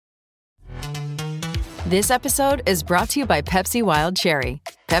This episode is brought to you by Pepsi Wild Cherry.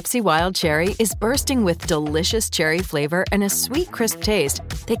 Pepsi Wild Cherry is bursting with delicious cherry flavor and a sweet, crisp taste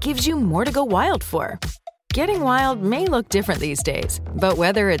that gives you more to go wild for. Getting wild may look different these days, but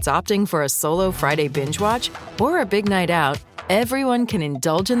whether it's opting for a solo Friday binge watch or a big night out, everyone can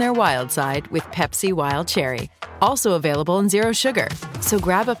indulge in their wild side with Pepsi Wild Cherry. Also available in Zero Sugar. So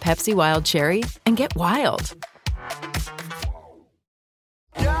grab a Pepsi Wild Cherry and get wild.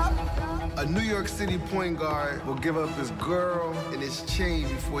 A New York City point guard will give up his girl and his chain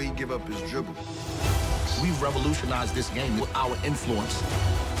before he give up his dribble. We've revolutionized this game with our influence.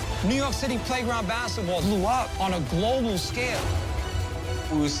 New York City playground basketball blew up on a global scale.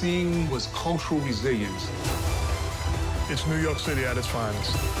 What we were seeing was cultural resilience. It's New York City at its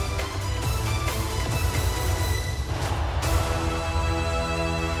finest.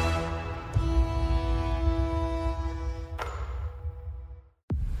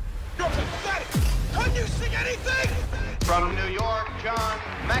 You're pathetic! Can you sing anything? From New York, John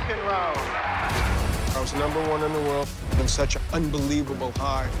McEnroe. I was #1 in the world and such an unbelievable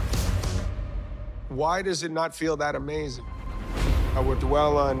high. Why does it not feel that amazing? I would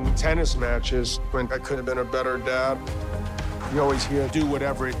dwell on tennis matches when I could have been a better dad. You always hear, do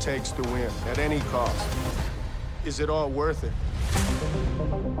whatever it takes to win, at any cost. Is it all worth it?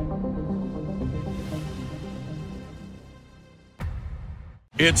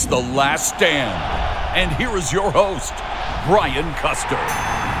 It's The Last Stand. And here is your host, Brian Custer.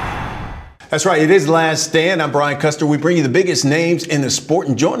 That's right, it is Last Stand. I'm Brian Custer. We bring you the biggest names in the sport.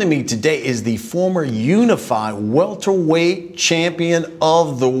 And joining me today is the former unified welterweight champion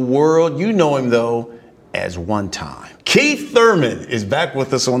of the world. You know him, though, as one time. Keith Thurman is back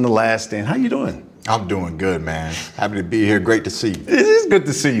with us on The Last Stand. How you doing? I'm doing good, man. Happy to be here. Great to see you. It is good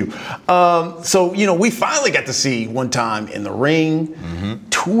to see you. So, we finally got to see one time in the ring.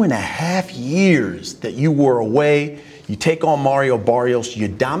 2.5 years that you were away. You take on Mario Barrios. You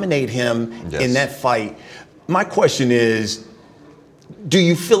dominate him in that fight. My question is, do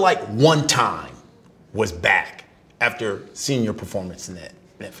you feel like one time was back after seeing your performance in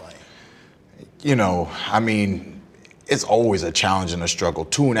that fight? It's always a challenge and a struggle.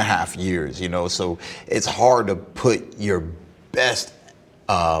 2.5 years, so it's hard to put your best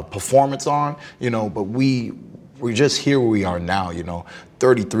performance on, but we're just here where we are now,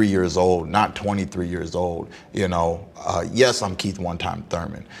 33 years old, not 23 years old, yes, I'm Keith one-time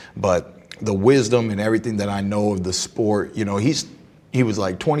Thurman, but the wisdom and everything that I know of the sport, he was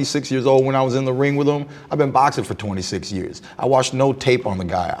like 26 years old when I was in the ring with him. I've been boxing for 26 years. I watched no tape on the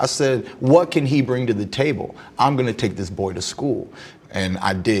guy. I said, what can he bring to the table? I'm gonna take this boy to school. And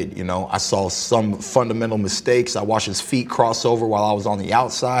I did, I saw some fundamental mistakes. I watched his feet cross over while I was on the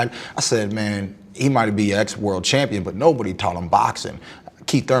outside. I said, man, he might be ex-world champion, but nobody taught him boxing.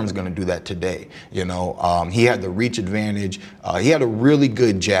 Keith Thurman's going to do that today. He had the reach advantage. He had a really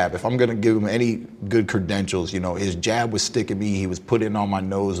good jab. If I'm going to give him any good credentials, his jab was sticking me. He was putting on my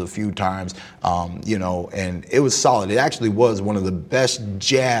nose a few times, and it was solid. It actually was one of the best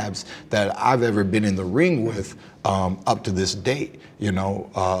jabs that I've ever been in the ring with up to this date.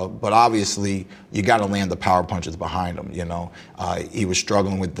 But obviously you got to land the power punches behind him. He was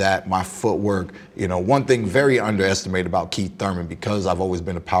struggling with that. My footwork. One thing very underestimated about Keith Thurman, because I've always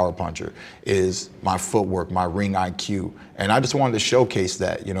been a power puncher, is my footwork, my ring IQ, and I just wanted to showcase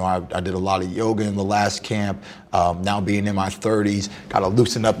that. I did a lot of yoga in the last camp. Now being in my 30s, got to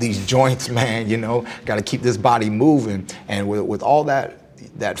loosen up these joints, man. Got to keep this body moving, and with all that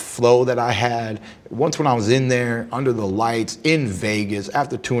flow that I had, once when I was in there under the lights in Vegas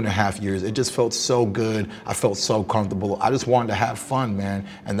after 2.5 years, it just felt so good. I felt so comfortable. I just wanted to have fun, man.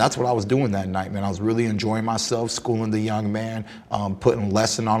 And that's what I was doing that night, man. I was really enjoying myself, schooling the young man, putting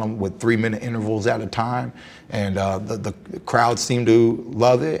lesson on him with 3-minute intervals at a time. And the crowd seemed to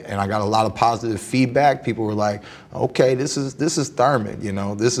love it. And I got a lot of positive feedback. People were like, okay, this is Thurman.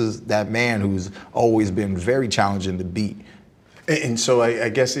 This is that man who's always been very challenging to beat. And so I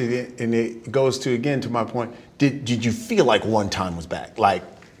guess it goes to my point. Did you feel like one time was back? Like,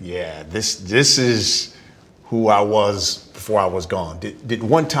 yeah, this is who I was before I was gone. Did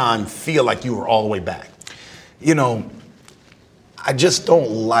one time feel like you were all the way back? I just don't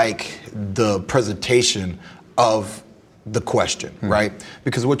like the presentation of the question, right?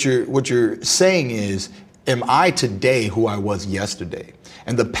 Because what you're saying is, am I today who I was yesterday?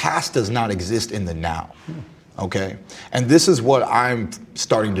 And the past does not exist in the now. Okay, and this is what I'm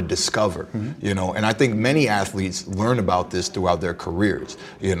starting to discover, you know, and I think many athletes learn about this throughout their careers.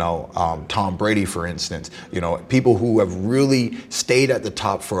 You know, Tom Brady, for instance, you know, people who have really stayed at the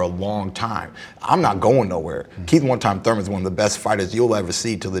top for a long time. I'm not going nowhere. Keith One Time Thurman is one of the best fighters you'll ever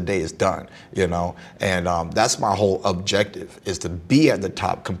see till the day is done, you know, and that's my whole objective, is to be at the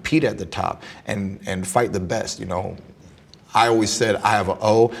top, compete at the top, and fight the best, you know. I always said I have an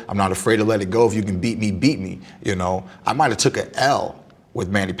O. I'm not afraid to let it go. If you can beat me, beat me. You know, I might have took an L with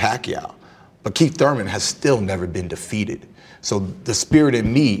Manny Pacquiao, but Keith Thurman has still never been defeated. So the spirit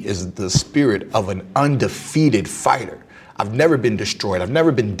in me is the spirit of an undefeated fighter. I've never been destroyed. I've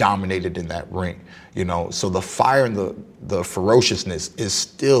never been dominated in that ring. You know, so the fire and the ferociousness is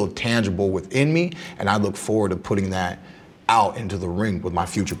still tangible within me, and I look forward to putting that out into the ring with my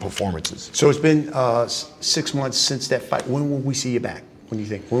future performances. So it's been 6 months since that fight. When will we see you back? What do you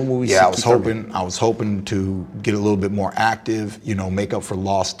think? When will we see I was hoping to get a little bit more active, you know, make up for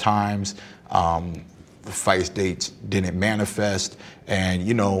lost times. The fight dates didn't manifest. And,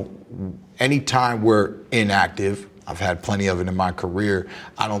 you know, anytime we're inactive, I've had plenty of it in my career,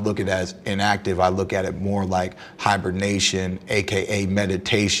 I don't look at it as inactive. I look at it more like hibernation, AKA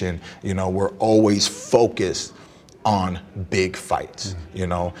meditation. You know, we're always focused on big fights. You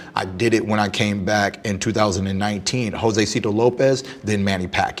know, I did it when I came back in 2019, Jose Cito Lopez, then Manny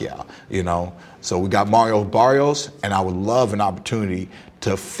Pacquiao, you know. So we got Mario Barrios, and I would love an opportunity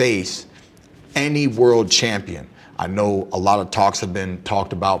to face any world champion. I know a lot of talks have been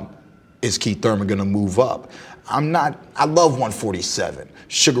talked about, is Keith Thurman gonna move up? I love 147,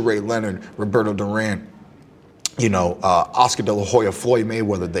 Sugar Ray Leonard, Roberto Duran, you know, Oscar De La Hoya, Floyd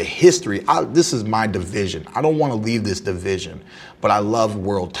Mayweather, the history. This is my division. I don't want to leave this division, but I love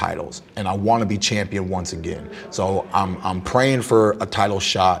world titles, and I want to be champion once again. So I'm praying for a title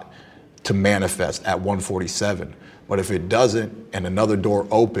shot to manifest at 147. But if it doesn't, and another door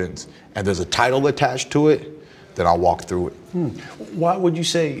opens, and there's a title attached to it, then I'll walk through it. Why would you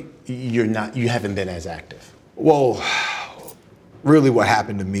say you haven't been as active? Well, really what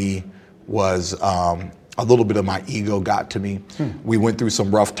happened to me was a little bit of my ego got to me. We went through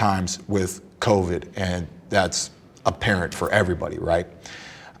some rough times with COVID, and that's apparent for everybody, right?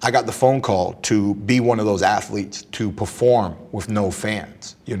 I got the phone call to be one of those athletes to perform with no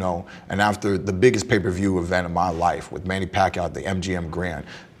fans, you know, and after the biggest pay-per-view event of my life with Manny Pacquiao at the MGM Grand,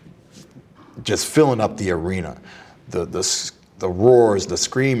 just filling up the arena, the roars, the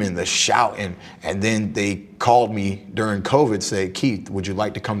screaming, the shouting, and then they called me during COVID, say, Keith, would you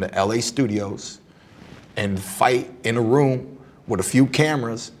like to come to LA Studios and fight in a room with a few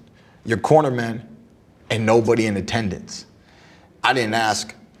cameras, your cornerman, and nobody in attendance? I didn't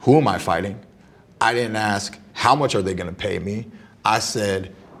ask, who am I fighting? I didn't ask, how much are they gonna pay me? I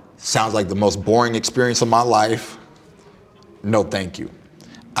said, sounds like the most boring experience of my life. No, thank you.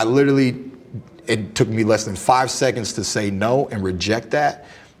 It took me less than 5 seconds to say no and reject that.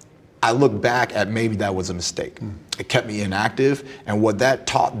 I look back at maybe that was a mistake. It kept me inactive, and what that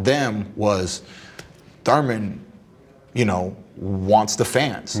taught them was Thurman, you know, wants the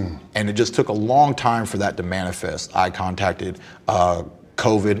fans. And it just took a long time for that to manifest. I contacted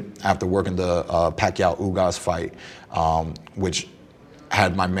COVID after working the Pacquiao-Ugas fight, which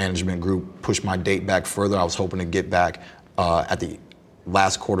had my management group push my date back further. I was hoping to get back at the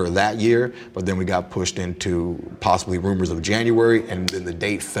last quarter of that year, but then we got pushed into possibly rumors of January, and then the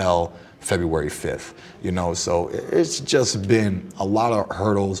date fell February 5th. You know, so it's just been a lot of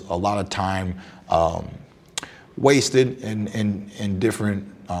hurdles, a lot of time wasted in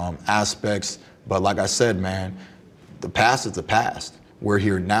different aspects. But like I said, man, the past is the past. We're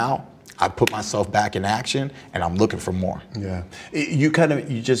here now. I put myself back in action, and I'm looking for more. Yeah. You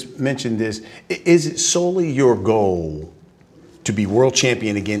just mentioned this. Is it solely your goal to be world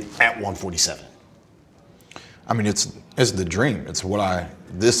champion again at 147? I mean, it's the dream.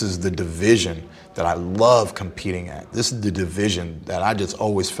 This is the division that I love competing at. This is the division that I just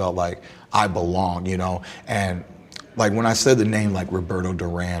always felt like I belong, you know? And like when I said the name like Roberto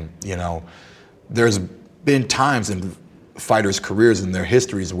Duran, you know, there's been times in fighters' careers and their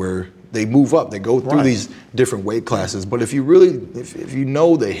histories where they move up, they go through these different weight classes. But if you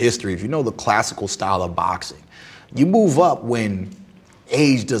know the history, if you know the classical style of boxing, you move up when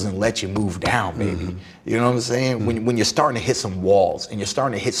age doesn't let you move down, baby. You know what I'm saying? When you're starting to hit some walls and you're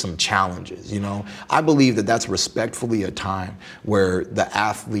starting to hit some challenges, you know? I believe that that's respectfully a time where the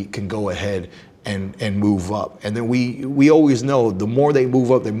athlete can go ahead and move up. And then we always know the more they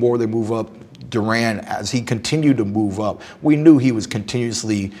move up, the more they move up. Duran, as he continued to move up, we knew he was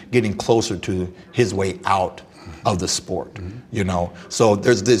continuously getting closer to his way out of the sport, you know? So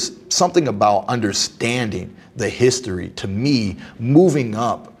there's this something about understanding the history. To me, moving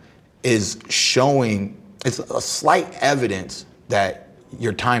up is showing, it's a slight evidence that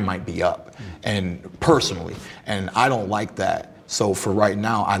your time might be up, and personally, and I don't like that. So for right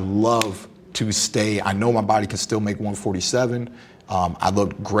now, I love to stay. I know my body can still make 147. I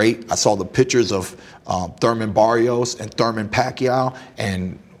looked great. I saw the pictures of Thurman Barrios and Thurman Pacquiao,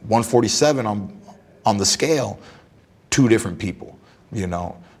 and 147 on the scale, two different people, you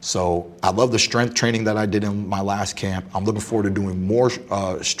know. So I love the strength training that I did in my last camp. I'm looking forward to doing more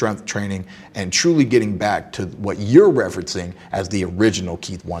strength training and truly getting back to what you're referencing as the original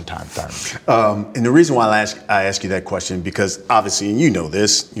Keith one-time Thurman. And the reason why I ask you that question, because obviously, and you know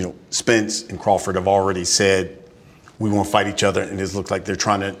this, you know, Spence and Crawford have already said we won't fight each other, and it looks like they're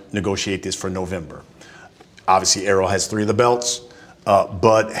trying to negotiate this for November. Obviously, Errol has 3 of the belts.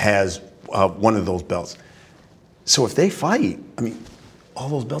 Bud has one of those belts. So if they fight, I mean, all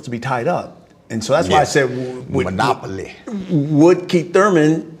those belts would be tied up. And so that's why I said, Monopoly. Would Keith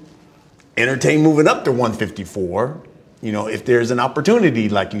Thurman entertain moving up to 154? You know, if there's an opportunity,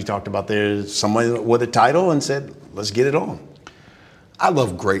 like you talked about, there's someone with a title and said, let's get it on. I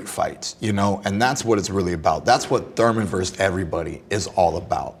love great fights, you know, and that's what it's really about. That's what Thurman versus everybody is all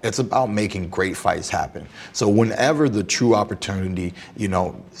about. It's about making great fights happen. So whenever the true opportunity, you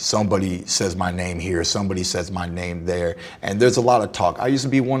know, somebody says my name here, somebody says my name there, and there's a lot of talk. I used to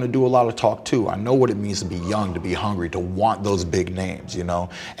be one to do a lot of talk too. I know what it means to be young, to be hungry, to want those big names, you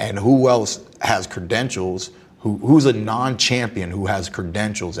know, and who else has credentials, who's a non-champion who has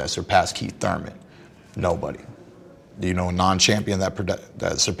credentials that surpass Keith Thurman? Nobody. Do you know a non-champion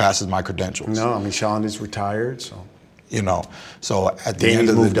that surpasses my credentials? No, I mean, Sean is retired, so. You know, so at the end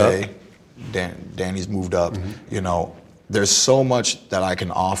of the day, Danny's moved up. You know, there's so much that I can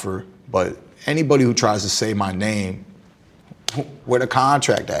offer, but anybody who tries to say my name, where the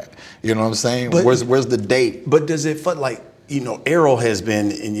contract at? You know what I'm saying? But, where's the date? But does it feel like, you know, Errol has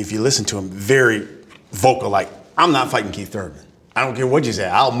been, and if you listen to him, very vocal, like, I'm not fighting Keith Thurman. I don't care what you say.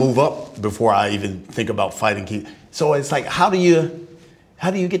 I'll move up before I even think about fighting Keith. So it's like, how do you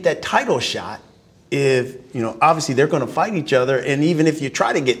get that title shot if, you know, obviously they're going to fight each other, and even if you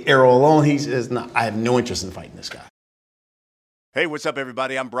try to get Errol alone, he says, no, I have no interest in fighting this guy. Hey, what's up,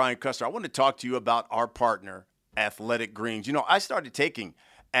 everybody? I'm Brian Custer. I want to talk to you about our partner, Athletic Greens. You know, I started taking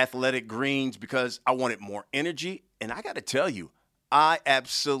Athletic Greens because I wanted more energy, and I got to tell you, I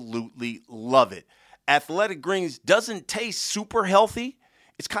absolutely love it. Athletic Greens doesn't taste super healthy.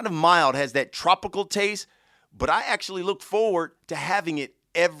 It's kind of mild, has that tropical taste, but I actually look forward to having it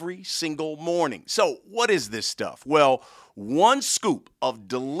every single morning. So what is this stuff? Well, 1 scoop of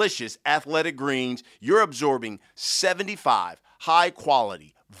delicious Athletic Greens, you're absorbing 75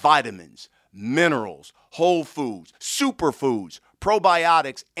 high-quality vitamins, minerals, whole foods, superfoods,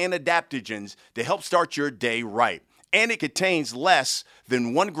 probiotics, and adaptogens to help start your day right. And it contains less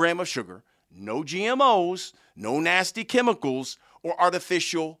than 1 gram of sugar, no GMOs, no nasty chemicals, or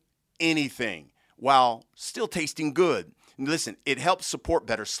artificial anything, while still tasting good. And listen, it helps support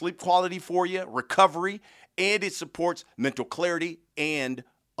better sleep quality for you, recovery, and it supports mental clarity and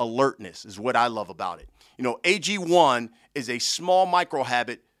alertness is what I love about it. You know, AG1 is a small micro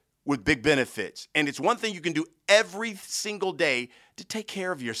habit with big benefits, and it's one thing you can do every single day to take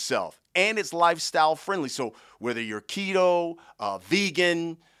care of yourself, and it's lifestyle friendly. So whether you're keto,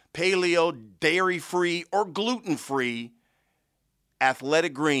 vegan, paleo, dairy-free, or gluten-free,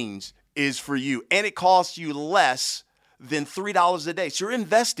 Athletic Greens is for you. And it costs you less than $3 a day. So you're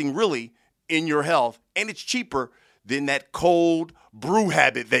investing really in your health, and it's cheaper than that cold brew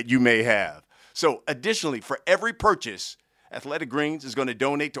habit that you may have. So additionally, for every purchase, Athletic Greens is going to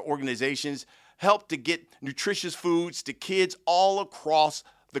donate to organizations, help to get nutritious foods to kids all across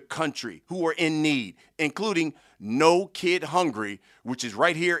the country who are in need, including No Kid Hungry, which is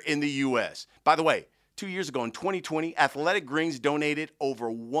right here in the U.S. By the way, 2 years ago in 2020, Athletic Greens donated over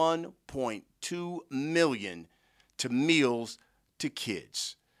 $1.2 million to meals to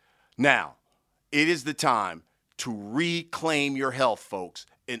kids. Now, it is the time to reclaim your health, folks.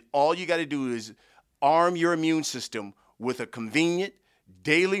 And all you got to do is arm your immune system with a convenient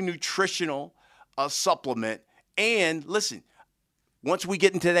daily nutritional supplement. And listen, once we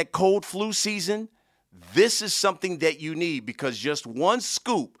get into that cold flu season, this is something that you need, because just 1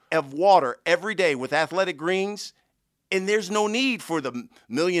 scoop of water every day with Athletic Greens, and there's no need for the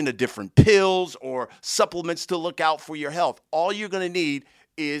million of different pills or supplements to look out for your health. All you're going to need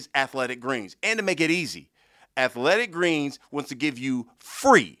is Athletic Greens. And to make it easy, Athletic Greens wants to give you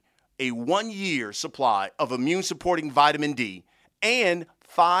free a 1-year supply of immune-supporting vitamin D and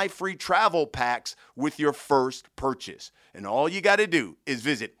 5 free travel packs with your first purchase. And all you got to do is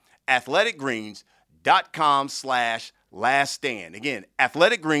visit athleticgreens.com/laststand. Again,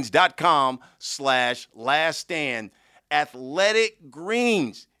 athleticgreens.com/laststand. Athletic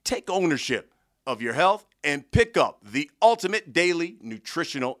Greens. Take ownership of your health and pick up the ultimate daily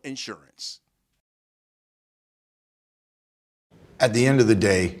nutritional insurance. At the end of the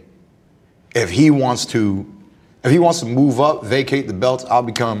day, if he wants to move up, vacate the belts, I'll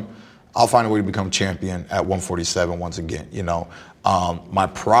find a way to become champion at 147 once again. My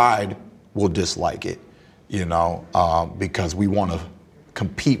pride will dislike it, because we want to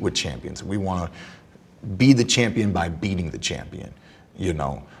compete with champions. We want to be the champion by beating the champion,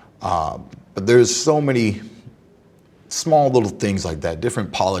 But there's so many small little things like that,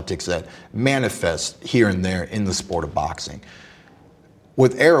 different politics that manifest here and there in the sport of boxing.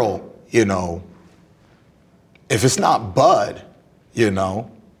 With Errol, if it's not Bud,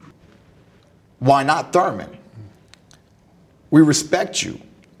 why not Thurman? We respect you.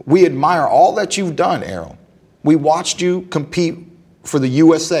 We admire all that you've done, Errol. We watched you compete for the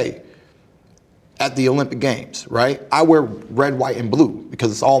USA at the Olympic Games, right? I wear red, white, and blue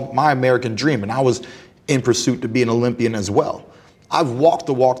because it's all my American dream, and I was in pursuit to be an Olympian as well. I've walked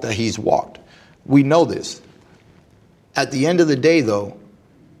the walk that he's walked. We know this. At the end of the day, though,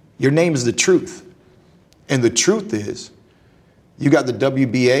 your name is the truth. And the truth is, you got the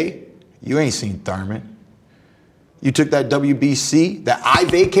WBA, you ain't seen Thurman. You took that WBC that I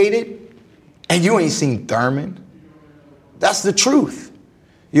vacated, and you ain't seen Thurman. That's the truth.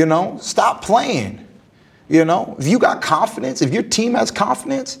 Stop playing. If you got confidence, if your team has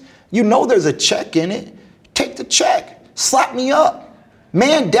confidence, there's a check in it. Take the check. Slap me up.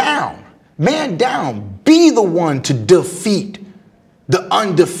 Man down. Man down. Be the one to defeat the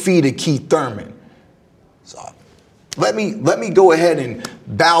undefeated Keith Thurman. So let me go ahead and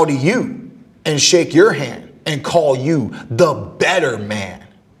bow to you and shake your hand and call you the better man.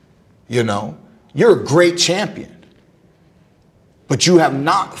 You're a great champion. But you have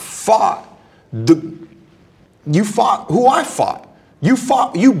not fought you fought who I fought.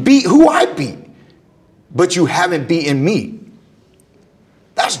 You beat who I beat. But you haven't beaten me.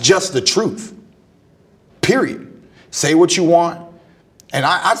 That's just the truth. Period. Say what you want. And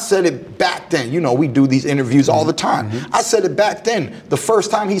I said it back then. We do these interviews all the time. Mm-hmm. I said it back then. The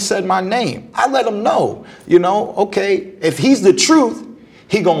first time he said my name, I let him know, okay, if he's the truth,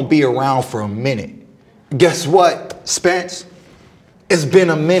 he gonna be around for a minute. Guess what, Spence? It's been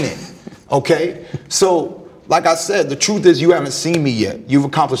a minute, okay? So, like I said, the truth is you haven't seen me yet. You've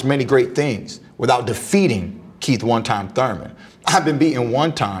accomplished many great things without defeating Keith one-time Thurman. I've been beaten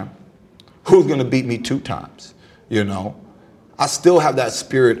one time. Who's gonna beat me 2 times, I still have that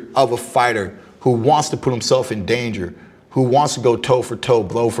spirit of a fighter who wants to put himself in danger, who wants to go toe for toe,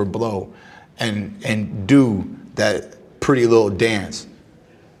 blow for blow, and do that pretty little dance.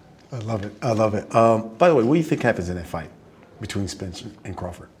 I love it. I love it. By the way, what do you think happens in that fight between Spence and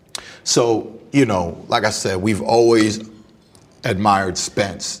Crawford? So, like I said, we've always admired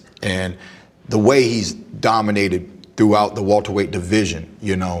Spence and the way he's dominated throughout the welterweight division.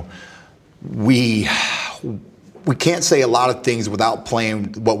 We can't say a lot of things without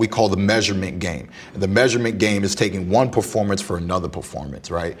playing what we call the measurement game. The measurement game is taking one performance for another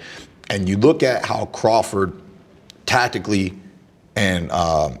performance, right? And you look at how Crawford tactically and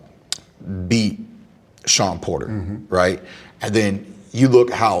beat Sean Porter, right? And then you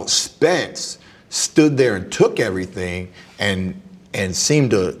look how Spence stood there and took everything and seemed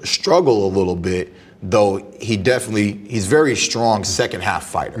to struggle a little bit, though he's very strong second half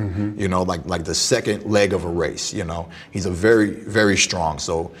fighter, like the second leg of a race, He's a very, very strong.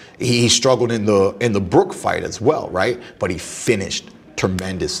 So he struggled in the Brook fight as well, right? But he finished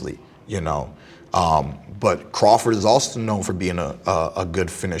tremendously, But Crawford is also known for being a good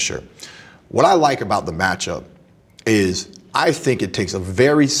finisher. What I like about the matchup is I think it takes a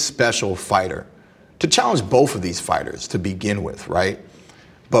very special fighter to challenge both of these fighters to begin with, right?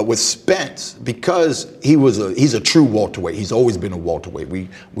 But with Spence, because he's a true welterweight, he's always been a welterweight.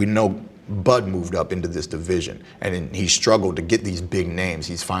 We know Bud moved up into this division, and he struggled to get these big names.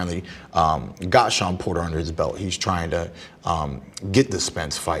 He's finally got Sean Porter under his belt. He's trying to get the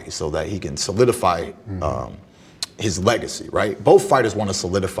Spence fight so that he can solidify his legacy, right? Both fighters want to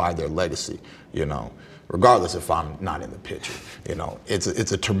solidify their legacy, regardless if I'm not in the picture.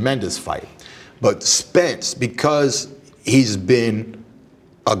 It's a tremendous fight. But Spence, because he's been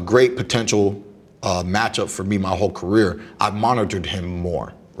a great potential matchup for me my whole career, I've monitored him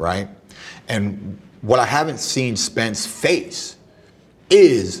more, right? And what I haven't seen Spence face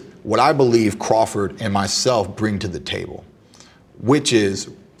is what I believe Crawford and myself bring to the table. which is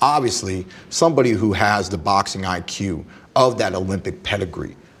obviously somebody who has the boxing IQ of that Olympic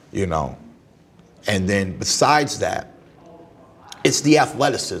pedigree, you know. And then besides that, it's the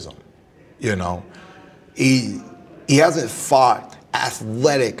athleticism, you know. He hasn't fought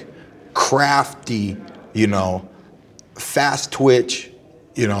athletic, crafty, you know, fast twitch.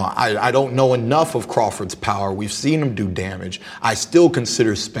 You know, I don't know enough of Crawford's power. We've seen him do damage. I still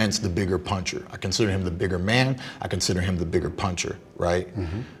consider Spence the bigger puncher. I consider him the bigger man. I consider him the bigger puncher, right?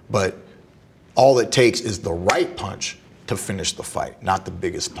 But all it takes is the right punch to finish the fight, not the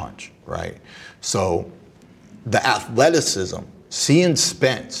biggest punch, right? So the athleticism, seeing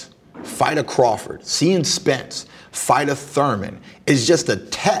Spence fight a Crawford, seeing Spence fight a Thurman is just a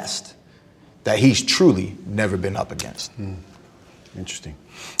test that he's truly never been up against. Interesting.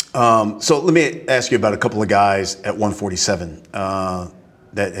 So let me ask you about a couple of guys at 147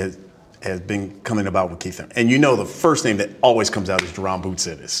 that has been coming about with Keith Thurman. And you know the first name that always comes out is Jerron Boots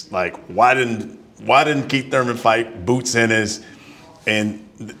Ennis. Like, why didn't Keith Thurman fight Boots Ennis? And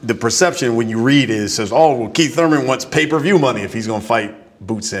the perception when you read is says, oh, well, Keith Thurman wants pay-per-view money if he's going to fight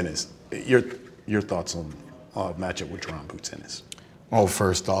Boots Ennis. Your thoughts on a matchup with Jerron Boots Ennis? Well,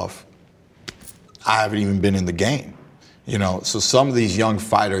 first off, I haven't even been in the game. You know, so some of these young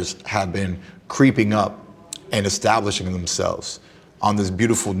fighters have been creeping up and establishing themselves on this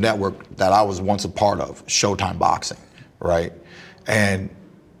beautiful network that I was once a part of, Showtime Boxing, right? And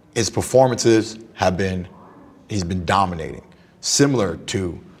his performances he's been dominating, similar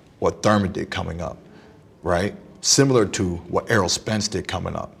to what Thurman did coming up, right? Similar to what Errol Spence did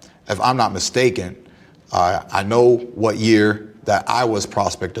coming up. If I'm not mistaken, I know what year that I was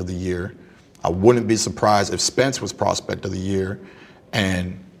Prospect of the Year. I wouldn't be surprised if Spence was Prospect of the Year,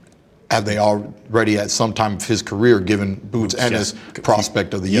 and have they already at some time of his career given Boots Ennis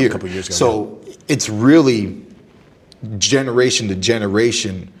Prospect of the Year. A couple of years ago. So it's really generation to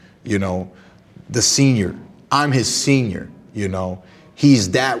generation, you know, the senior. I'm his senior, you know.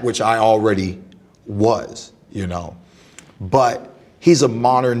 He's that which I already was, you know. But he's a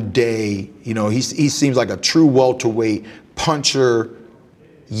modern day, you know, he seems like a true welterweight puncher,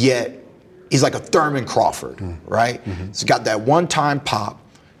 yet he's like a Thurman Crawford, right? He's got that one-time pop,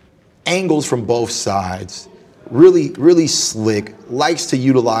 angles from both sides, really, really slick, likes to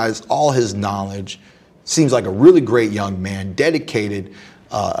utilize all his knowledge, seems like a really great young man, dedicated,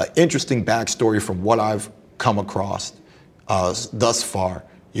 interesting backstory from what I've come across thus far,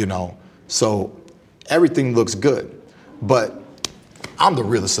 you know. So everything looks good, but I'm the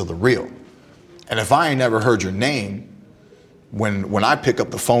realest of the real. And if I ain't never heard your name, when I pick up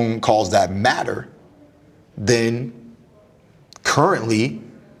the phone calls that matter, then currently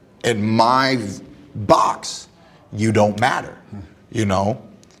in my box, you don't matter, you know?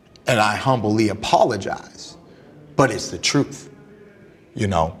 And I humbly apologize, but it's the truth, you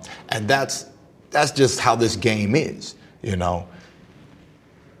know? And that's just how this game is, you know?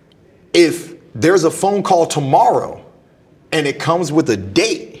 If there's a phone call tomorrow and it comes with a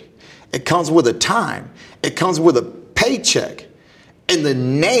date, it comes with a time, it comes with a paycheck, and the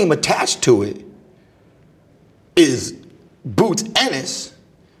name attached to it is Boots Ennis,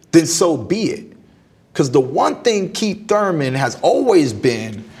 then so be it. Because the one thing Keith Thurman has always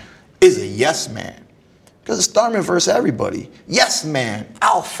been is a yes man. Because it's Thurman versus everybody. Yes man,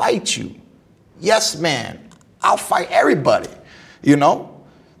 I'll fight you. Yes man, I'll fight everybody. You know?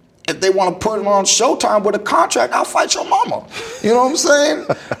 If they want to put it on Showtime with a contract, I'll fight your mama. You know what I'm saying?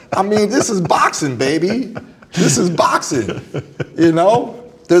 I mean, this is boxing, baby. This is boxing, you know?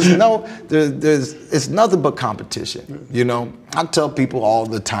 It's nothing but competition, you know? I tell people all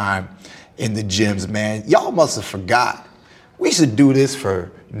the time in the gyms, man, y'all must have forgot. We used to do this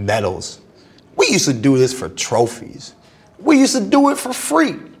for medals. We used to do this for trophies. We used to do it for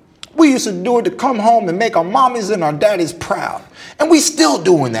free. We used to do it to come home and make our mommies and our daddies proud. And we still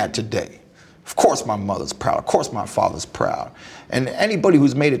doing that today. Of course my mother's proud. Of course my father's proud. And anybody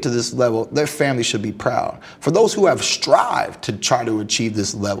who's made it to this level, their family should be proud. For those who have strived to try to achieve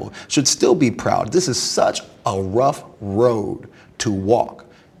this level should still be proud. This is such a rough road to walk.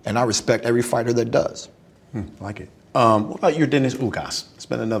 And I respect every fighter that does. I like it. What about your Dennis Ugas? It's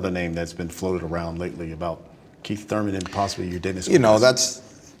been another name that's been floated around lately about Keith Thurman and possibly your Dennis Ugas. You know,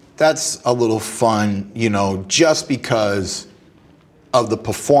 that's a little fun, you know, just because of the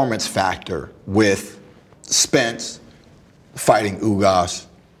performance factor with Spence fighting Ugas.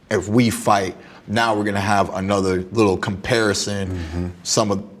 If we fight, now we're going to have another little comparison,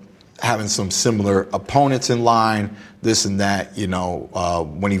 having some similar opponents in line, this and that. You know,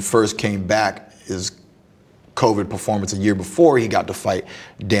 when he first came back, his COVID performance a year before, he got to fight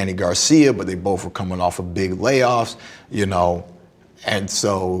Danny Garcia, but they both were coming off of big layoffs, you know. And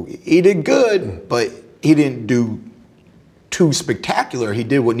so he did good, but he didn't do too spectacular. He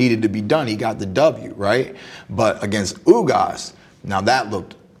did what needed to be done. He got the W, right? But against Ugas, now that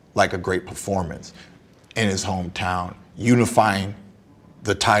looked like a great performance in his hometown, unifying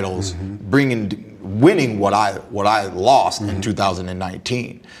the titles, winning what I lost in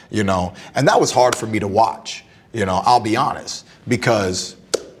 2019, you know, and that was hard for me to watch, you know, I'll be honest, because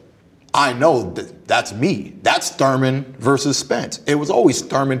I know that's me. That's Thurman versus Spence. It was always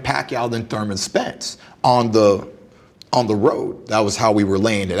Thurman Pacquiao, then Thurman Spence on the road. That was how we were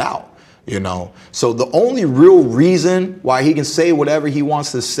laying it out, you know. So the only real reason why he can say whatever he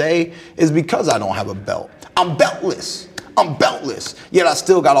wants to say is because I don't have a belt. I'm beltless. Yet I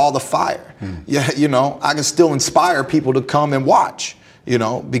still got all the fire. Yeah, you know, I can still inspire people to come and watch, you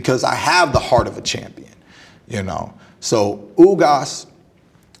know, because I have the heart of a champion, you know. So Ugas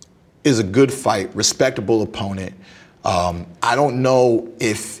is a good fight, respectable opponent. I don't know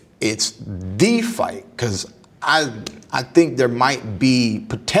if it's the fight, because I think there might be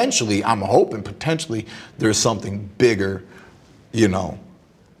potentially, I'm hoping potentially there's something bigger, you know,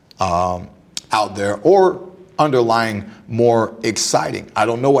 out there, or underlying more exciting. I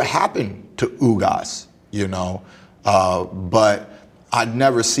don't know what happened to Ugas, you know, but I'd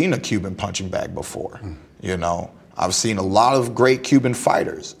never seen a Cuban punching bag before, you know. I've seen a lot of great Cuban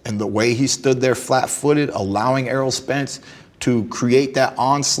fighters, and the way he stood there flat-footed, allowing Errol Spence to create that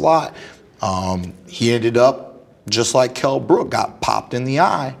onslaught, he ended up just like Kell Brook, got popped in the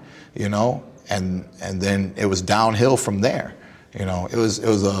eye, you know, and then it was downhill from there. You know, it was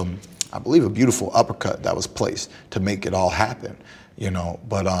I believe a beautiful uppercut that was placed to make it all happen, you know.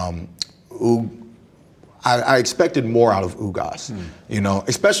 But I expected more out of Ugas, you know,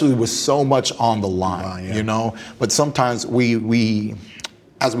 especially with so much on the line, you know. But sometimes we,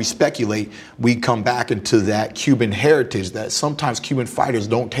 as we speculate, we come back into that Cuban heritage that sometimes Cuban fighters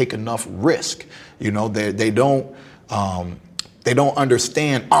don't take enough risk, you know. They don't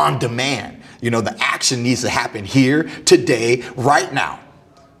understand on demand. You know, the action needs to happen here, today, right now.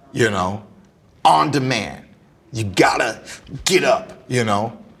 You know, on demand. You gotta get up, you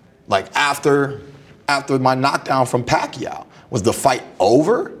know. Like after my knockdown from Pacquiao, was the fight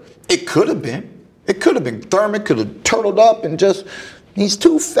over? It could have been. Thurman could have turtled up and just, he's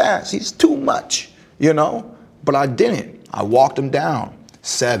too fast, he's too much, you know. But I didn't. I walked him down.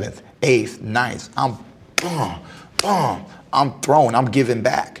 7th, 8th, 9th. I'm throwing, I'm giving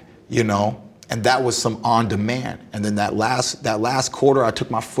back, you know. And that was some on demand. And then that last quarter, I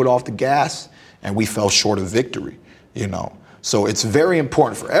took my foot off the gas and we fell short of victory, you know. So it's very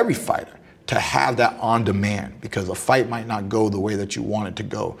important for every fighter to have that on demand, because a fight might not go the way that you want it to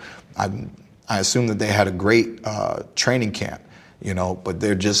go. I assume that they had a great training camp, you know, but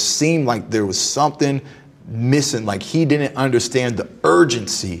there just seemed like there was something missing, like he didn't understand the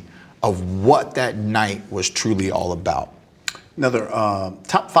urgency of what that night was truly all about. Another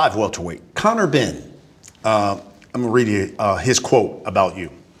top 5 welterweight, Conor Benn. I'm going to read you his quote about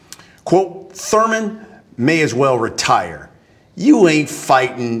you. Quote, Thurman may as well retire. You ain't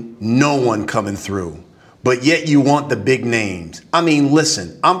fighting no one coming through, but yet you want the big names. I mean,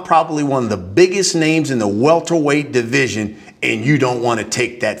 listen, I'm probably one of the biggest names in the welterweight division, and you don't want to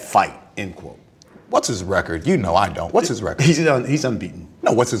take that fight, end quote. What's his record? You know I don't. What's his record? He's unbeaten.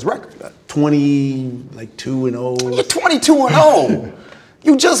 No, what's his record? 2-0. You're 22-0.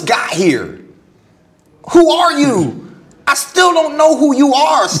 You just got here. Who are you? I still don't know who you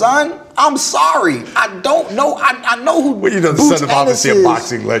are, son. I'm sorry. I don't know. I know who. Well, you know, the son of obviously a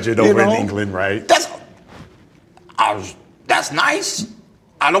boxing legend over in England, right? That's nice.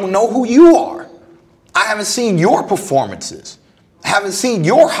 I don't know who you are. I haven't seen your performances. I haven't seen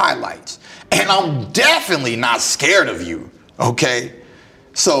your highlights. And I'm definitely not scared of you, okay?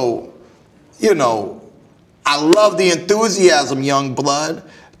 So, you know, I love the enthusiasm, young blood.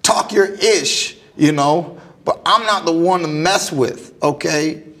 Talk your ish, you know, but I'm not the one to mess with,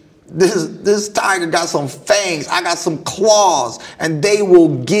 okay? This tiger got some fangs, I got some claws, and they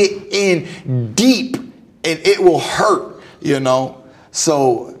will get in deep, and it will hurt, you know?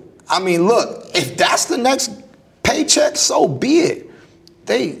 So, I mean, look, if that's the next paycheck, so be it.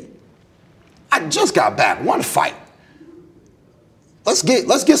 I just got back, one fight. Let's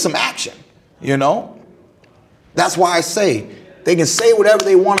get some action, you know? That's why I say, they can say whatever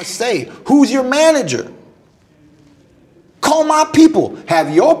they want to say. Who's your manager? Call my people.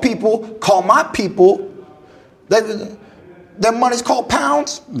 Have your people call my people. Their money's called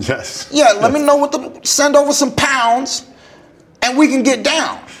pounds? Yes. Yeah, let me know send over some pounds and we can get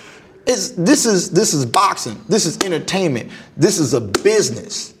down. This is boxing. This is entertainment. This is a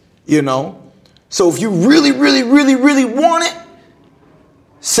business, you know? So if you really, really, really, really want it,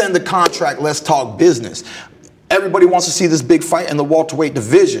 Send the contract. Let's talk business. Everybody wants to see this big fight in the welterweight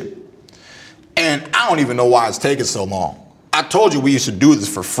division. And I don't even know why it's taking so long. I told you we used to do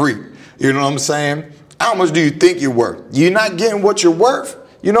this for free. You know what I'm saying? How much do you think you're worth? You're not getting what you're worth?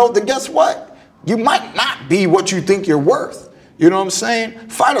 Then guess what? You might not be what you think you're worth. You know what I'm saying?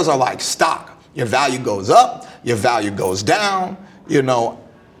 Fighters are like stock. Your value goes up, your value goes down,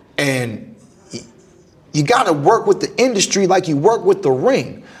 and you got to work with the industry like you work with the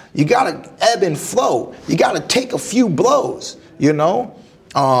ring. You got to ebb and flow. You got to take a few blows,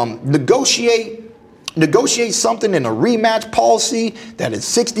 Negotiate something in a rematch policy that is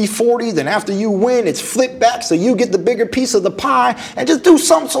 60-40, then after you win, it's flipped back so you get the bigger piece of the pie, and just do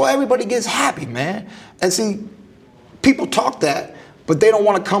something so everybody gets happy, man. And see, people talk that, but they don't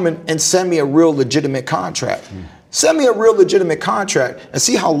want to come and send me a real legitimate contract. Send me a real legitimate contract and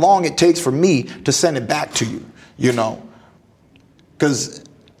see how long it takes for me to send it back to you, Because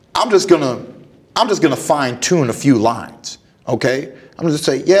I'm just gonna fine-tune a few lines, okay? I'm just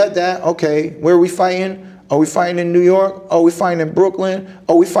say, yeah, Dad, okay, where are we fighting? Are we fighting in New York? Are we fighting in Brooklyn?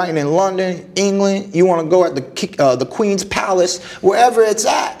 Are we fighting in London, England? You want to go at the Queen's Palace, wherever it's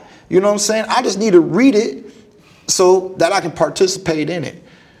at. You know what I'm saying? I just need to read it so that I can participate in it.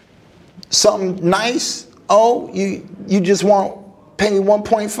 Something nice. Oh, you just want pay me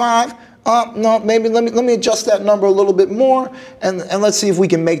 1.5? No, maybe let me adjust that number a little bit more, and let's see if we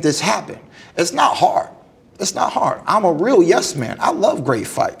can make this happen. It's not hard. It's not hard. I'm a real yes man. I love great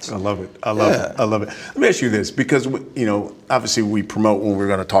fights. I love it. I love it. Let me ask you this, because obviously we promote when we're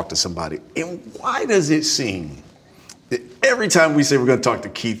going to talk to somebody. And why does it seem that every time we say we're going to talk to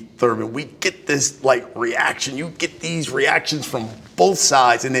Keith Thurman, we get this reaction? You get these reactions from both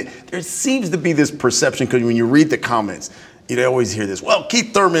sides, and there seems to be this perception, because when you read the comments, you always hear this. Well,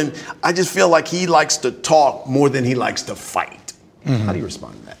 Keith Thurman, I just feel like he likes to talk more than he likes to fight. Mm-hmm. How do you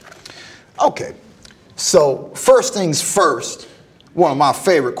respond to that? Okay. So, first things first, one of my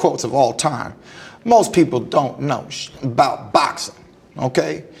favorite quotes of all time. Most people don't know about boxing,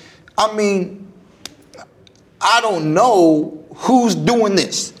 okay? I mean, I don't know who's doing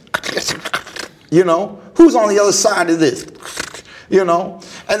this, who's on the other side of this,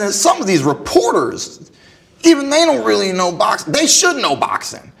 And then some of these reporters, even they don't really know boxing. They should know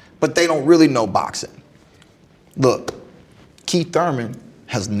boxing, but they don't really know boxing. Look, Keith Thurman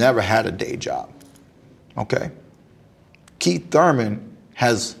has never had a day job. Okay? Keith Thurman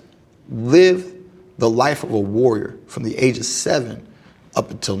has lived the life of a warrior from the age of 7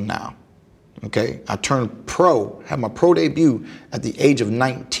 up until now. Okay? I turned pro, had my pro debut at the age of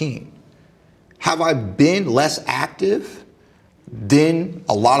 19. Have I been less active than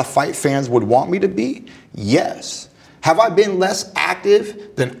a lot of fight fans would want me to be? Yes. Have I been less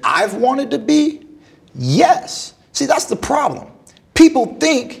active than I've wanted to be? Yes. See, that's the problem. People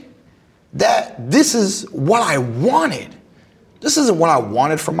think that this is what I wanted. This isn't what I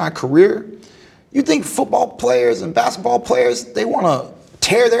wanted for my career. You think football players and basketball players, they want to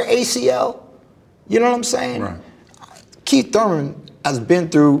tear their ACL? You know what I'm saying? Right. Keith Thurman has been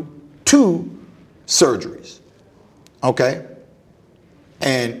through 2 surgeries, okay?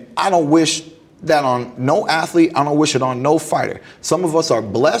 And I don't wish that on no athlete. I don't wish it on no fighter. Some of us are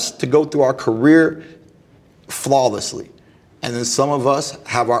blessed to go through our career flawlessly. And then some of us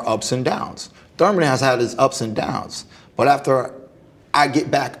have our ups and downs. Thurman has had his ups and downs. But after I get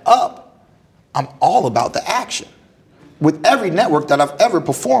back up, I'm all about the action. With every network that I've ever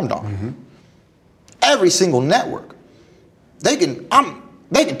performed on. Mm-hmm. Every single network. They can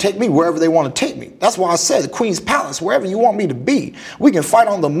take me wherever they want to take me. That's why I said the Queen's Palace, wherever you want me to be. We can fight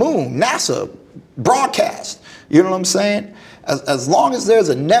on the moon, NASA, broadcast. You know what I'm saying? As long as there's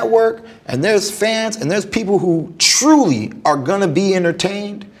a network and there's fans and there's people who truly are going to be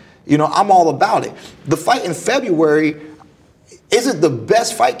entertained, I'm all about it. The fight in February, is it the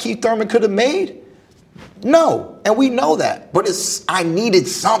best fight Keith Thurman could have made? No, and we know that. But I needed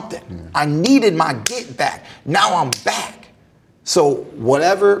something. I needed my get back. Now I'm back. So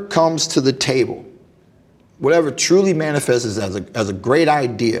whatever comes to the table, whatever truly manifests as a great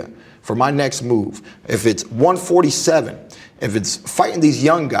idea for my next move, if it's 147, if it's fighting these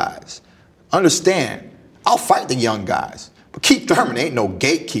young guys, understand, I'll fight the young guys. But Keith Thurman ain't no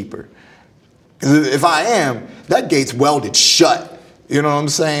gatekeeper. If I am, that gate's welded shut. You know what I'm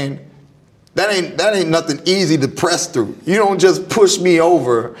saying? That ain't nothing easy to press through. You don't just push me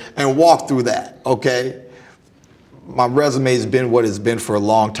over and walk through that, okay? My resume has been what it's been for a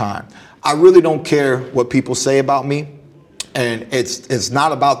long time. I really don't care what people say about me. And it's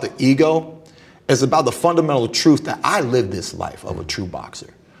not about the ego. It's about the fundamental truth that I live this life of a true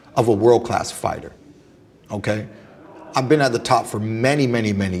boxer, of a world-class fighter, okay? I've been at the top for many,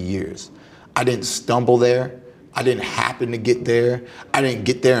 many, many years. I didn't stumble there. I didn't happen to get there. I didn't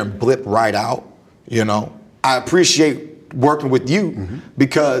get there and blip right out, you know. I appreciate working with you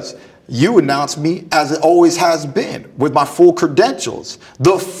because you announced me as it always has been with my full credentials.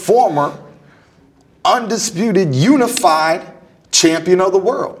 The former, undisputed, unified champion of the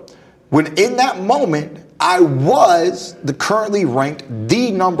world. When in that moment, I was the currently ranked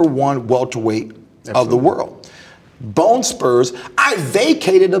the #1 welterweight of the world. Bone Spurs, I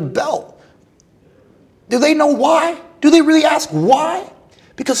vacated a belt. Do they know why? Do they really ask why?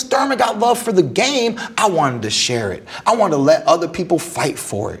 Because Thurman got love for the game. I wanted to share it. I wanted to let other people fight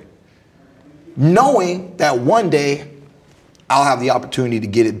for it. Knowing that one day I'll have the opportunity to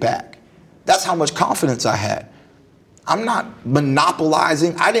get it back. That's how much confidence I had. I'm not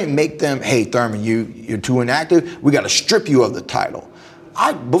monopolizing. I didn't make them, hey, Thurman, you're too inactive. We got to strip you of the title.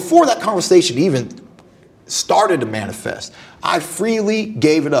 Before that conversation even started to manifest, I freely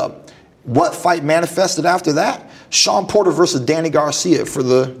gave it up. What fight manifested after that? Sean Porter versus Danny Garcia for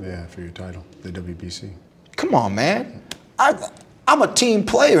for your title, the WBC. Come on, man. I'm a team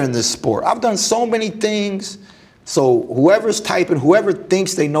player in this sport. I've done so many things. So whoever's typing, whoever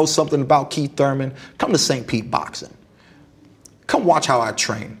thinks they know something about Keith Thurman, come to St. Pete Boxing. Come watch how I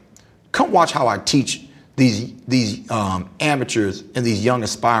train. Come watch how I teach these amateurs and these young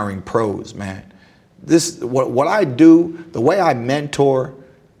aspiring pros, man. What I do, the way I mentor,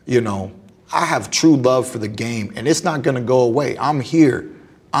 you know, I have true love for the game, and it's not going to go away. I'm here,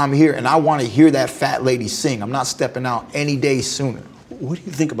 and I want to hear that fat lady sing. I'm not stepping out any day sooner. What do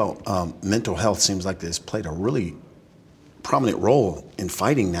you think about mental health? Seems like this played a really prominent role in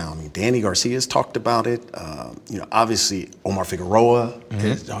fighting now. I mean, Danny Garcia's talked about it. You know, obviously Omar Figueroa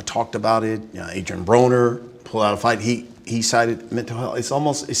has talked about it. You know, Adrian Broner pulled out a fight. He cited mental health.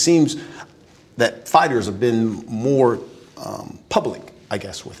 It seems that fighters have been more public, I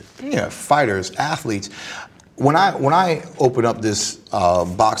guess, with it. Yeah, fighters, athletes. When I open up this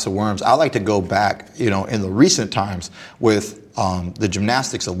box of worms, I like to go back, you know, in the recent times with the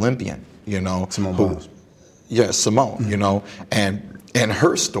gymnastics Olympian, you know, Simone Biles. Yeah, Simone, you know, and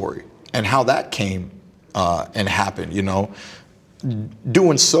her story and how that came and happened, you know,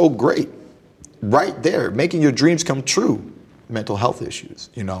 doing so great, right there, making your dreams come true, mental health issues,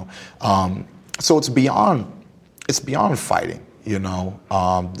 you know. So it's beyond fighting, you know.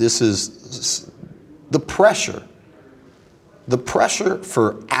 This is the pressure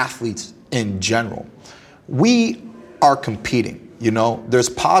for athletes in general. We are competing, you know. There's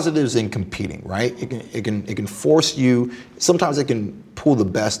positives in competing, right? It can force you. Sometimes it can pull the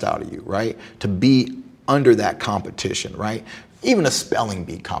best out of you, right? To be under that competition, right? Even a spelling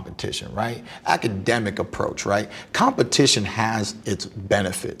bee competition, right? Academic approach, right? Competition has its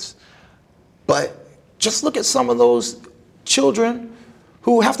benefits. But just look at some of those children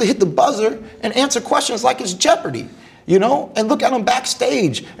who have to hit the buzzer and answer questions like it's Jeopardy, you know? And look at them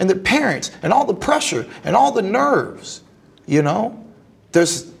backstage and their parents and all the pressure and all the nerves, you know?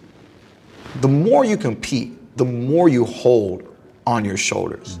 The more you compete, the more you hold on your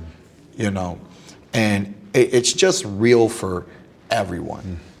shoulders, you know? And it's just real for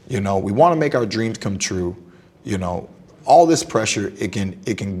everyone, you know? We want to make our dreams come true, you know? All this pressure, it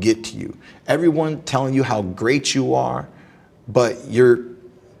can get to you. Everyone telling you how great you are, but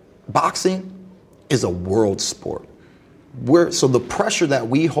boxing is a world sport. So the pressure that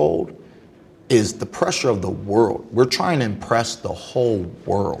we hold is the pressure of the world. We're trying to impress the whole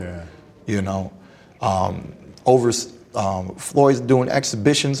world, you know. Floyd's doing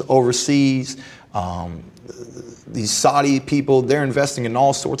exhibitions overseas. These Saudi people, they're investing in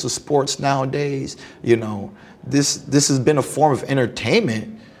all sorts of sports nowadays, you know. This has been a form of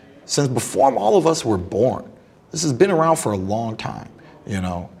entertainment since before all of us were born. This has been around for a long time, you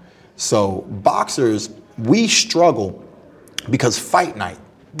know. So boxers, we struggle because fight night,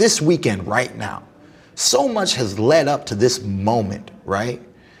 this weekend right now, so much has led up to this moment, right?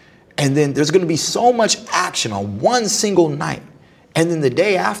 And then there's going to be so much action on one single night. And then the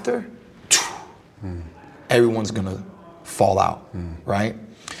day after, everyone's going to fall out, right?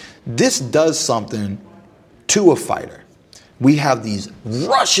 This does something to a fighter. We have these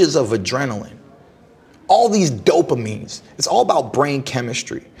rushes of adrenaline, all these dopamines. It's all about brain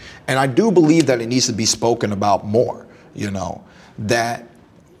chemistry. And I do believe that it needs to be spoken about more, you know, that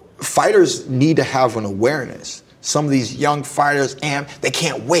fighters need to have an awareness. Some of these young fighters, they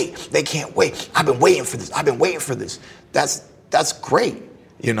can't wait. They can't wait. I've been waiting for this. I've been waiting for this. That's great,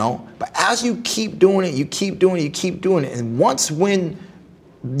 you know. But as you keep doing it, you keep doing it, you keep doing it. And when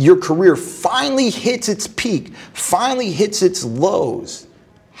your career finally hits its peak, finally hits its lows,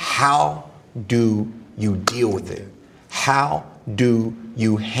 how do you deal with it? How do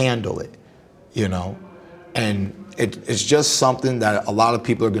you handle it? You know, and it's just something that a lot of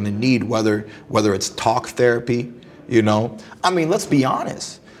people are going to need, whether it's talk therapy. You know, I mean, let's be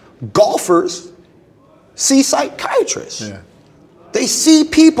honest. Golfers see psychiatrists. Yeah. They see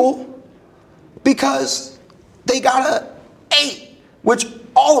people because they got a 8, which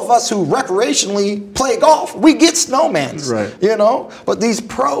all of us who recreationally play golf, we get snowmans, right? You know, but these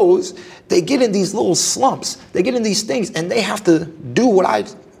pros, they get in these little slumps. They get in these things, and they have to do what I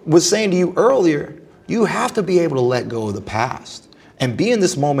was saying to you earlier. You have to be able to let go of the past and be in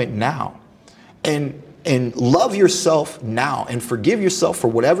this moment now, and love yourself now, and forgive yourself for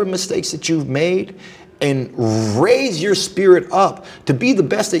whatever mistakes that you've made, and raise your spirit up to be the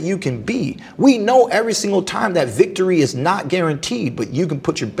best that you can be. We know every single time that victory is not guaranteed, but you can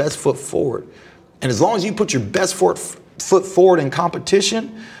put your best foot forward. And as long as you put your best foot forward in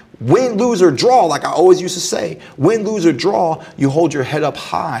competition, win, lose, or draw, like I always used to say, win, lose, or draw, you hold your head up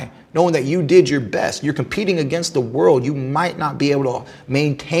high, knowing that you did your best. You're competing against the world. You might not be able to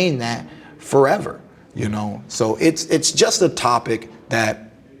maintain that forever, you know? So it's just a topic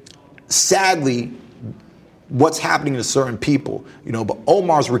that, sadly, what's happening to certain people, you know, but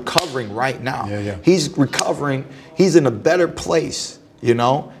Omar's recovering right now. Yeah. He's recovering. He's in a better place, you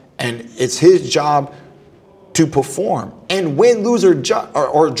know, and it's his job to perform. And win, lose, or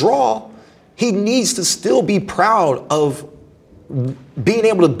draw, he needs to still be proud of being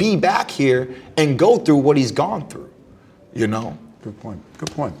able to be back here and go through what he's gone through, you know? Good point.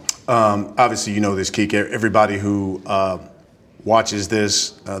 Good point. Obviously, you know this, Keek. Everybody who watches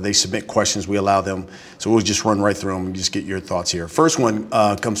this, they submit questions. We allow them. So we'll just run right through them and just get your thoughts here. First one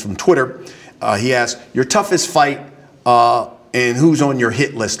comes from Twitter. He asks, your toughest fight and who's on your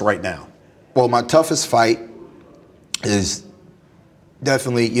hit list right now? Well, my toughest fight is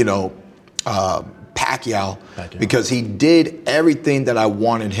definitely, you know, Pacquiao, because he did everything that I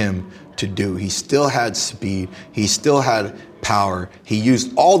wanted him to do. He still had speed. He still had power. He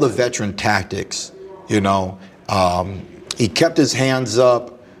used all the veteran tactics, you know. He kept his hands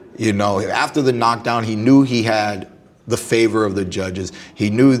up, you know. After the knockdown, he knew he had the favor of the judges. He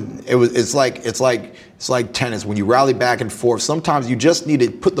knew it's like tennis. When you rally back and forth, sometimes you just need to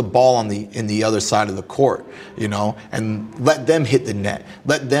put the ball in the other side of the court, you know, and let them hit the net.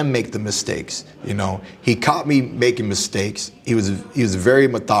 Let them make the mistakes, you know. He caught me making mistakes. He was very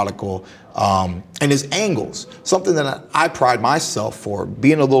methodical. And his angles, something that I pride myself for,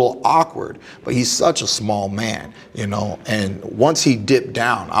 being a little awkward, but he's such a small man, you know, and once he dipped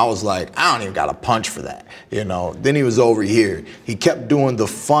down, I was like, I don't even got a punch for that, you know. Then he was over here. He kept doing the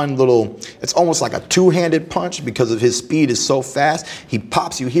fun little, it's almost like a two-handed punch because of his speed is so fast. He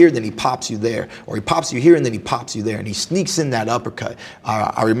pops you here, then he pops you there, or he pops you here and then he pops you there, and he sneaks in that uppercut.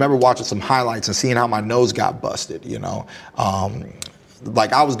 I remember watching some highlights and seeing how my nose got busted, you know.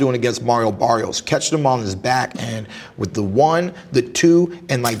 Like I was doing against Mario Barrios, catching him on his back, and with the 1, the 2,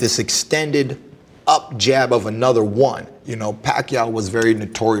 and like this extended up jab of another 1. You know, Pacquiao was very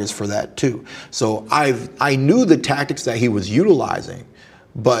notorious for that too. So I knew the tactics that he was utilizing,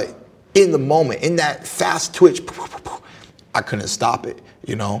 but in the moment, in that fast twitch, I couldn't stop it.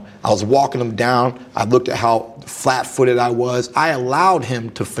 You know, I was walking him down. I looked at how flat-footed I was. I allowed him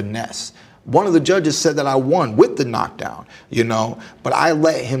to finesse. One of the judges said that I won with the knockdown, you know, but I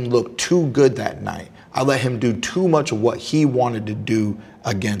let him look too good that night. I let him do too much of what he wanted to do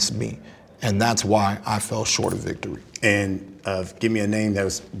against me, and that's why I fell short of victory. And give me a name that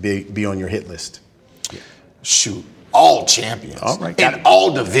was be on your hit list. Shoot, all champions, all right, in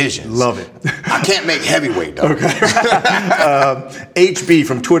all divisions. Love it. I can't make heavyweight, though. Okay. HB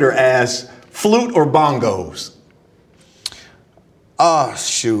from Twitter asks, flute or bongos? Oh,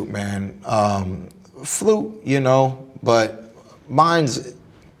 shoot, man. Flute, you know, but mine's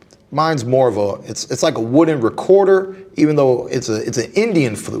more of a, it's like a wooden recorder, even though it's an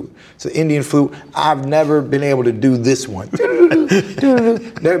Indian flute. It's an Indian flute. I've never been able to do this one.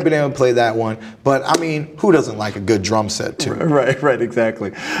 Never been able to play that one. But, I mean, who doesn't like a good drum set, too? Right, exactly.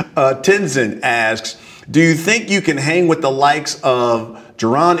 Tenzin asks, do you think you can hang with the likes of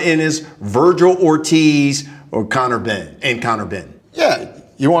Jaron Ennis, Virgil Ortiz, or Conor Benn? Yeah,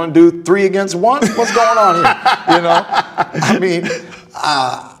 you want to do 3 against 1? What's going on here? You know, I mean,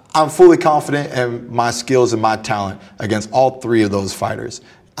 I'm fully confident in my skills and my talent against all 3 of those fighters.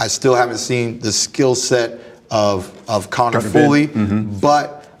 I still haven't seen the skill set of Conor fully,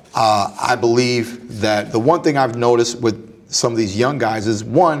 but I believe that the one thing I've noticed with some of these young guys is,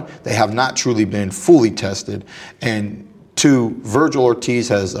 1, they have not truly been fully tested, and 2, Virgil Ortiz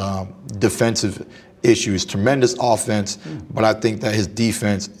has defensive issues, tremendous offense, but I think that his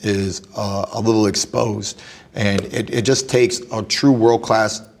defense is a little exposed. And it just takes a true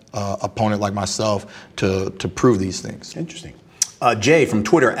world-class opponent like myself to prove these things. Interesting. Jay from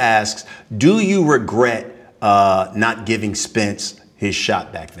Twitter asks, do you regret not giving Spence his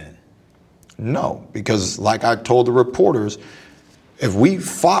shot back then? No, because like I told the reporters, if we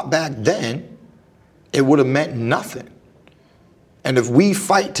fought back then, it would have meant nothing. And if we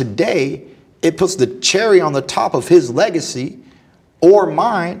fight today, it puts the cherry on the top of his legacy or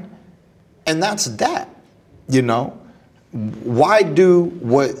mine, and that's that. You know, why do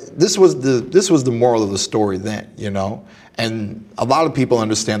what this was the moral of the story then, you know? And a lot of people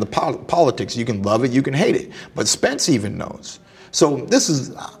understand the politics. You can love it, you can hate it, but Spence even knows. So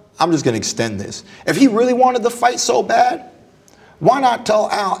I'm just going to extend this. If he really wanted the fight so bad, why not tell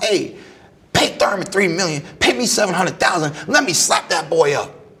Al, hey, pay Thurman $3 million, pay me $700,000, let me slap that boy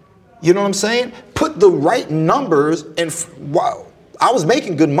up. You know what I'm saying? Put the right numbers and wow. I was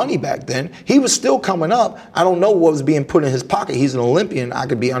making good money back then. He was still coming up. I don't know what was being put in his pocket. He's an Olympian. I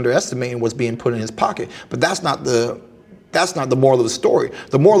could be underestimating what's being put in his pocket. But that's not the moral of the story.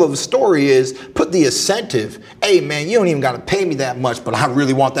 The moral of the story is put the incentive. Hey, man, you don't even got to pay me that much, but I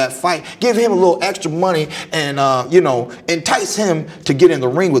really want that fight. Give him a little extra money and, entice him to get in the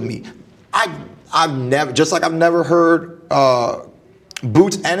ring with me. I've never heard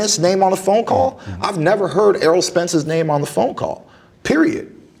Boots Ennis' name on the phone call. I've never heard Errol Spence's name on the phone call.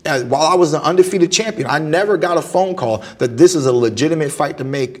 Period. While I was an undefeated champion, I never got a phone call that this is a legitimate fight to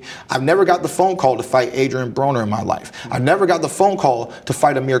make. I've never got the phone call to fight Adrian Broner in my life. I've never got the phone call to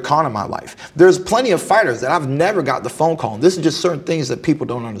fight Amir Khan in my life. There's plenty of fighters that I've never got the phone call. This is just certain things that people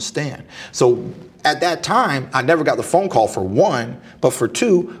don't understand. So at that time, I never got the phone call for one, but for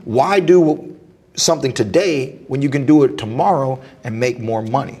two, why do something today when you can do it tomorrow and make more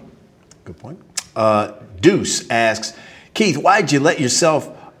money? Good point. Deuce asks, Keith, why'd you let yourself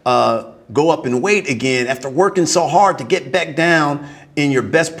go up in weight again after working so hard to get back down in your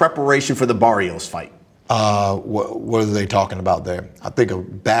best preparation for the Barrios fight? What are they talking about there? I think a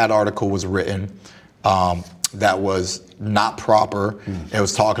bad article was written that was not proper. It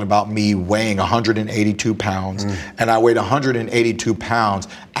was talking about me weighing 182 pounds, and I weighed 182 pounds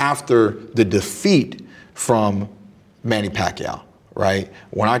after the defeat from Manny Pacquiao, right?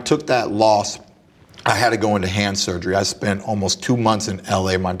 When I took that loss, I had to go into hand surgery. I spent almost 2 months in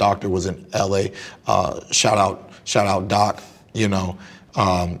LA. My doctor was in LA. Shout out Doc. You know,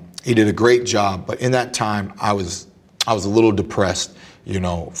 he did a great job. But in that time, I was a little depressed. You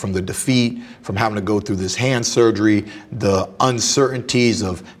know, from the defeat, from having to go through this hand surgery, the uncertainties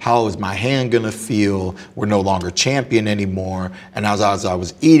of how is my hand gonna feel. We're no longer champion anymore. And as I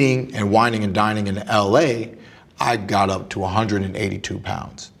was eating and whining and dining in LA, I got up to 182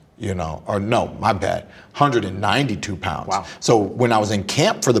 pounds. You know, or no, my bad, 192 pounds. Wow. So when I was in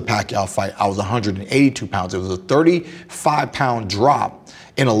camp for the Pacquiao fight, I was 182 pounds. It was a 35-pound drop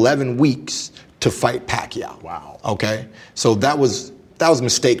in 11 weeks to fight Pacquiao. Wow. Okay, so that was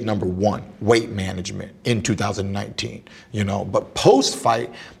mistake number one, weight management in 2019. You know, but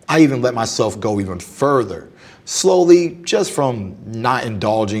post-fight, I even let myself go even further. Slowly, just from not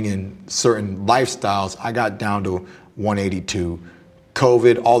indulging in certain lifestyles, I got down to 182.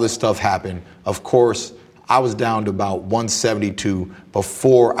 COVID, all this stuff happened. Of course, I was down to about 172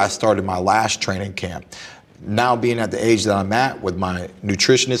 before I started my last training camp. Now being at the age that I'm at with my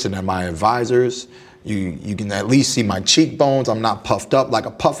nutritionist and my advisors, you can at least see my cheekbones. I'm not puffed up like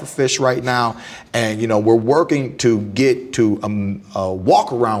a pufferfish right now. And, you know, we're working to get to a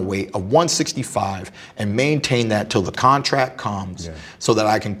walk-around weight of 165 and maintain that till the contract comes so that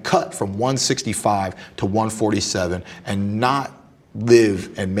I can cut from 165 to 147 and not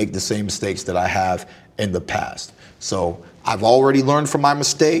live and make the same mistakes that I have in the past. So I've already learned from my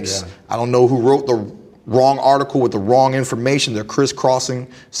mistakes. I don't know who wrote the wrong article with the wrong information. They're crisscrossing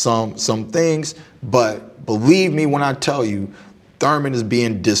some things, but believe me when I tell you, Thurman is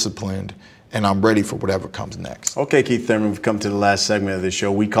being disciplined and I'm ready for whatever comes next. Okay, Keith Thurman, we've come to the last segment of the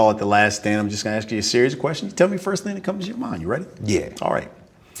show. We call it The Last Stand. I'm just gonna ask you a series of questions. Tell me first thing that comes to your mind. You ready? Yeah. All right.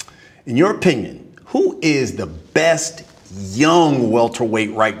 In your opinion, who is the best young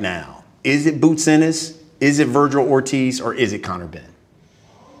welterweight right now? Is it Boots Ennis? Is it Virgil Ortiz? Or is it Conor Benn?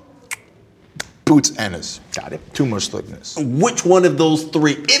 Boots Ennis. Got it. Too much slickness. Which one of those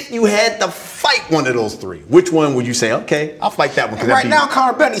three, if you had to fight one of those three, which one would you say, okay, I'll fight that one? Right now,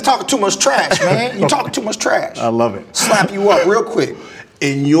 Conor Benn, he's talking too much trash, man. You're talking too much trash. I love it. Slap you up real quick.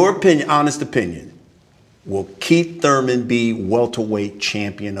 In your opinion, honest opinion, will Keith Thurman be welterweight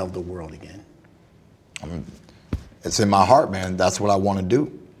champion of the world again? It's in my heart, man. That's what I want to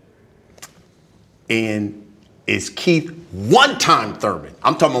do. And is Keith one-time Thurman?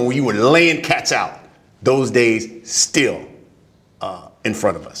 I'm talking about when you were laying cats out. Those days still in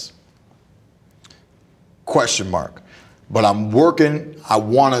front of us. Question mark. But I'm working. I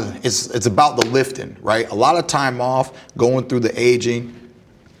want to. It's about the lifting, right? A lot of time off, going through the aging.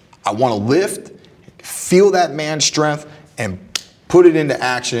 I want to lift, feel that man's strength, and put it into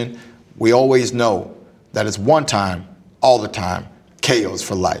action. We always know that it's one time, all the time. KOs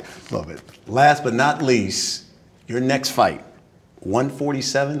for life. Love it. Last but not least, your next fight,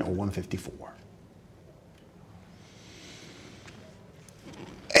 147 or 154?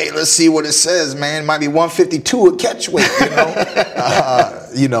 Hey, let's see what it says, man. It might be 152 a catch weight,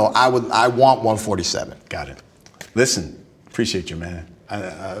 you know. I want 147. Got it. Listen, appreciate you, man.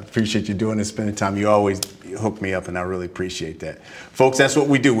 I appreciate you doing this, spending time. You always hook me up, and I really appreciate that. Folks, that's what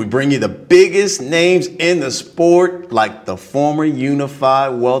we do. We bring you the biggest names in the sport, like the former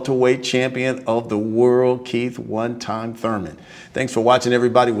unified welterweight champion of the world, Keith one-time Thurman. Thanks for watching,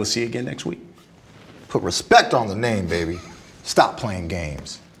 everybody. We'll see you again next week. Put respect on the name, baby. Stop playing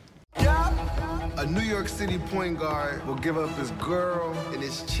games. A New York City point guard will give up his girl and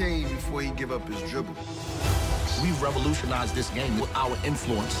his chain before he give up his dribble. We revolutionized this game with our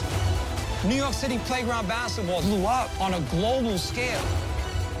influence. New York City playground basketball blew up on a global scale.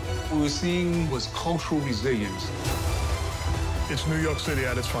 What we were seeing was cultural resilience. It's New York City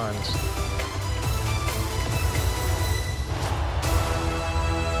at its finest.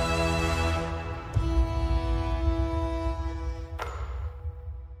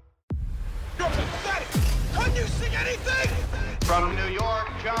 Can you sing anything? From New York,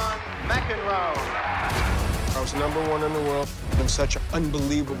 John McEnroe. I was #1 in the world and such an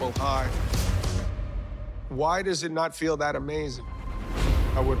unbelievable high. Why does it not feel that amazing?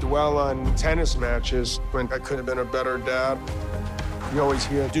 I would dwell on tennis matches when I could have been a better dad. You always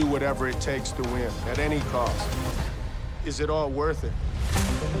hear, do whatever it takes to win, at any cost. Is it all worth it?